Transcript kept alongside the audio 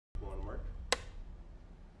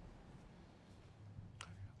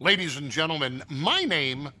Ladies and gentlemen, my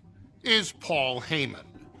name is Paul Heyman.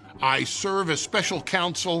 I serve as special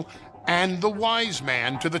counsel and the wise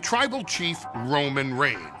man to the tribal chief Roman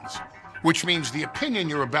Reigns, which means the opinion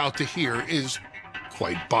you're about to hear is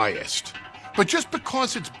quite biased. But just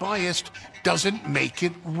because it's biased doesn't make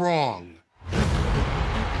it wrong.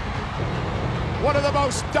 One of the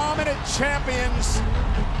most dominant champions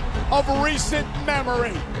of recent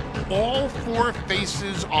memory. All four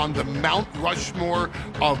faces on the Mount Rushmore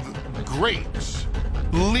of greats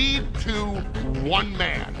lead to one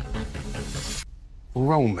man,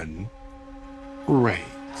 Roman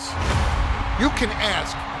Reigns. You can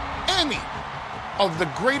ask any of the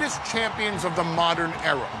greatest champions of the modern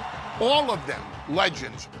era, all of them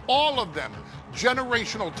legends, all of them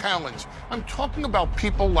generational talents. I'm talking about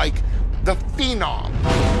people like the Phenom,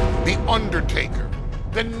 the Undertaker,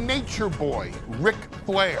 the Nature Boy, Ric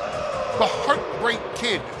Flair, the Heartbreak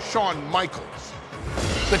Kid, Shawn Michaels,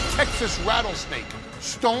 the Texas Rattlesnake,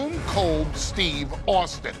 Stone Cold Steve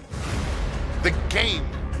Austin, the Game,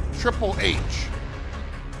 Triple H,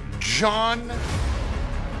 John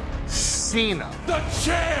Cena. The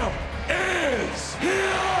champ is here!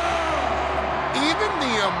 Even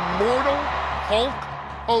the immortal Hulk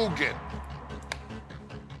Hogan.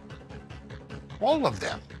 All of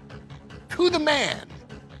them, to the man.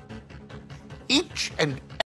 Each and